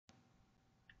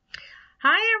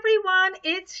Hi everyone,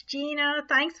 it's Gina.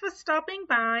 Thanks for stopping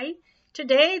by.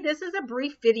 Today, this is a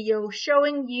brief video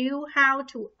showing you how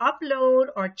to upload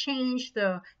or change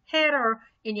the header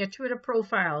in your Twitter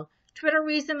profile. Twitter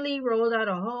recently rolled out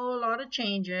a whole lot of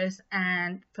changes,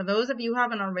 and for those of you who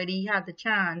haven't already had the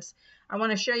chance, I want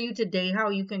to show you today how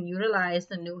you can utilize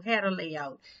the new header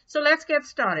layout. So let's get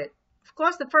started. Of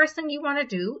course, the first thing you want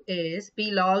to do is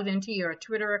be logged into your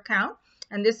Twitter account,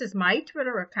 and this is my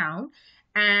Twitter account.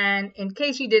 And in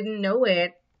case you didn't know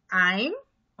it, I'm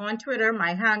on Twitter.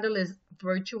 My handle is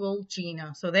Virtual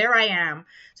Gina. So there I am.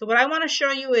 So what I want to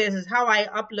show you is how I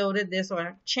uploaded this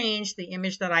or changed the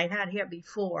image that I had here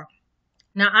before.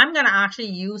 Now I'm going to actually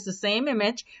use the same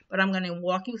image, but I'm going to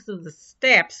walk you through the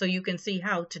steps so you can see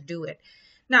how to do it.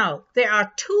 Now, there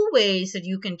are two ways that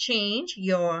you can change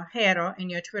your header in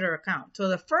your Twitter account. So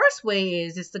the first way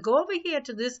is to go over here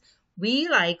to this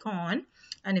wheel icon.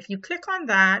 And if you click on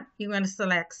that, you're going to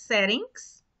select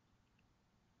Settings.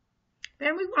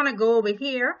 Then we want to go over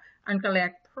here and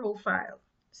select Profile.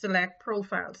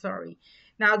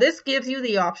 Now this gives you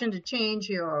the option to change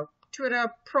your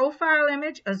Twitter profile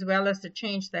image as well as to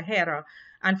change the header.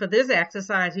 And for this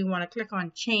exercise, we want to click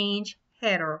on Change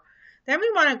Header. Then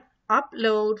we want to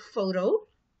upload photo.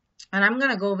 And I'm going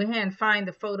to go over here and find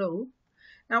the photo.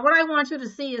 Now what I want you to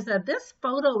see is that this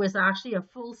photo is actually a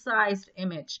full-sized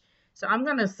image. So I'm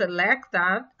going to select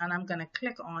that and I'm going to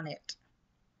click on it.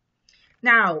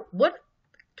 Now, what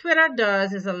Twitter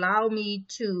does is allow me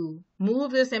to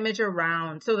move this image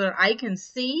around so that I can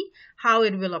see how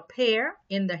it will appear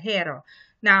in the header.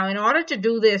 Now, in order to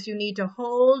do this, you need to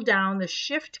hold down the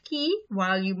Shift key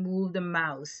while you move the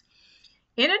mouse.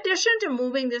 In addition to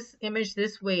moving this image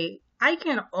this way, I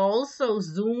can also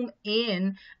zoom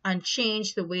in and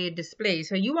change the way it displays.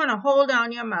 So you want to hold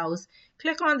down your mouse,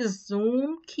 click on the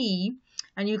zoom key,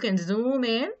 and you can zoom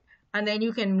in, and then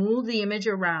you can move the image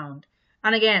around.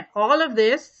 And again, all of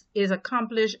this is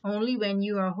accomplished only when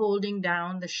you are holding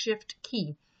down the Shift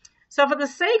key. So for the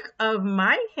sake of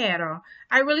my header,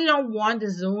 I really don't want the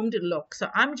zoomed look. So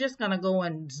I'm just going to go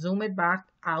and zoom it back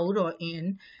out or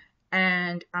in.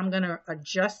 And I'm going to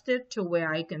adjust it to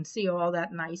where I can see all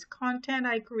that nice content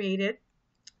I created.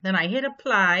 Then I hit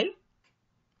apply.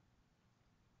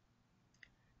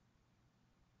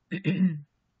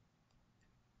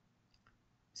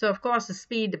 So of course the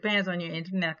speed depends on your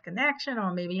internet connection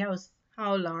or maybe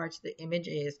how large the image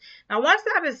is. Now once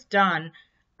that is done,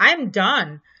 I'm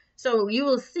done. So you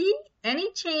will see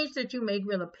any change that you make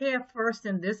will appear first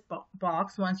in this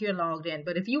box once you're logged in.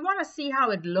 But if you want to see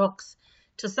how it looks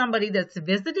to somebody that's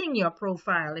visiting your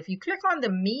profile, if you click on the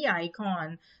me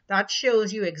icon, that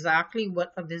shows you exactly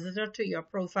what a visitor to your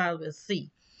profile will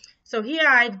see. So here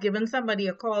I've given somebody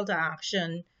a call to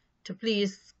action to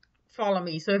please follow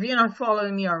me. So if you're not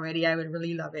following me already, I would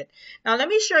really love it. Now let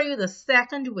me show you the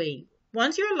second way.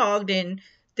 Once you're logged in,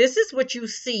 this is what you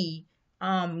see,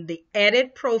 the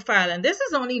edit profile. And this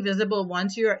is only visible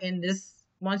once you're in this,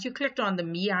 once you clicked on the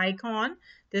me icon.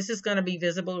 This is going to be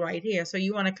visible right here. So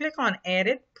you want to click on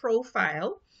Edit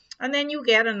Profile, and then you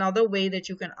get another way that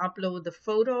you can upload the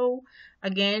photo.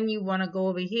 Again, you want to go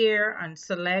over here and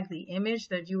select the image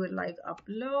that you would like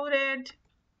uploaded.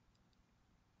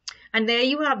 And there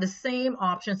you have the same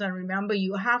options. And remember,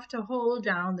 you have to hold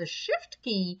down the Shift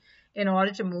key in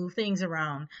order to move things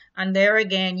around. And there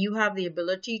again, you have the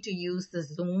ability to use the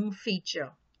zoom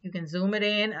feature. You can zoom it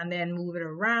in and then move it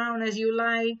around as you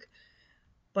like.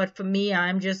 But for me,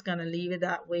 I'm just going to leave it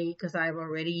that way because I've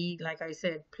already, like I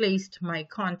said, placed my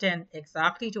content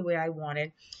exactly to where I want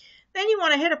it. Then you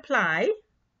want to hit apply.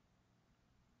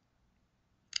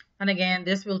 And again,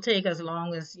 this will take as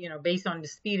long as, based on the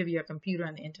speed of your computer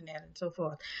and the internet and so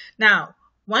forth. Now,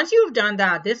 once you've done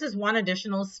that, this is one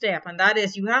additional step, and that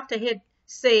is you have to hit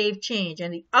Save Change.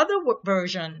 And the other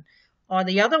version, or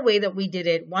the other way that we did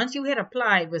it, once you hit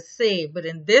apply, it was saved. But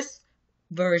in this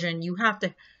version, you have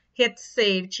to hit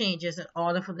Save Changes in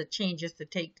order for the changes to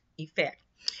take effect.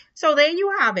 So there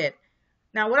you have it.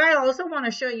 Now what I also want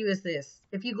to show you is this.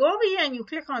 If you go over here and you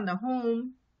click on the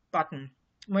Home button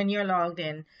when you're logged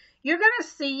in, you're going to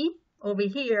see over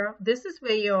here, this is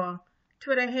where your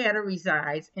Twitter header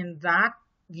resides in that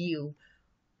view.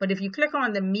 But if you click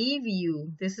on the Me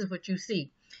view, this is what you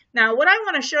see. Now what I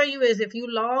want to show you is if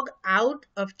you log out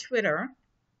of Twitter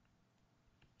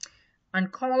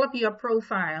and call up your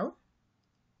profile.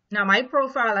 Now, my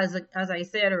profile, as I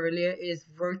said earlier, is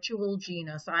Virtual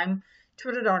Gina. So I'm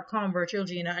twitter.com Virtual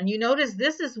Gina. And you notice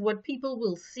this is what people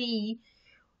will see.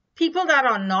 People that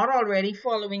are not already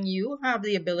following you have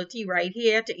the ability right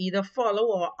here to either follow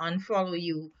or unfollow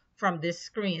you from this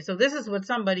screen. So this is what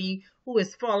somebody who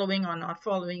is following or not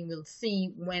following will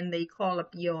see when they call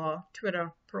up your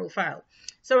Twitter profile.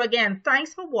 So again,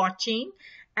 thanks for watching.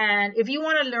 And if you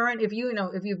want to learn, if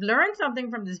you've learned something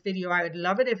from this video, I would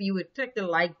love it if you would click the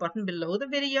like button below the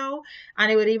video.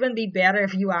 And it would even be better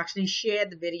if you actually shared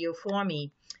the video for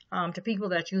me to people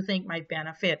that you think might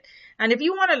benefit. And if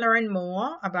you want to learn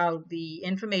more about the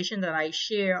information that I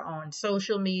share on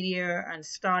social media and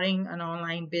starting an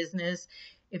online business,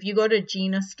 if you go to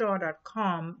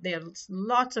GinaStar.com, there's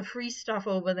lots of free stuff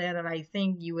over there that I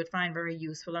think you would find very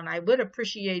useful, and I would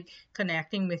appreciate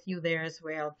connecting with you there as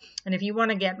well. And if you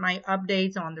want to get my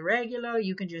updates on the regular,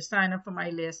 you can just sign up for my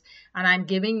list, and I'm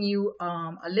giving you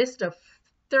a list of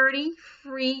 30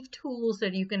 free tools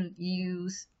that you can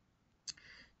use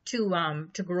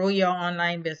to grow your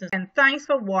online business. And thanks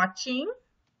for watching,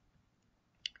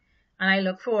 and I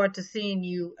look forward to seeing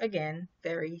you again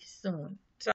very soon.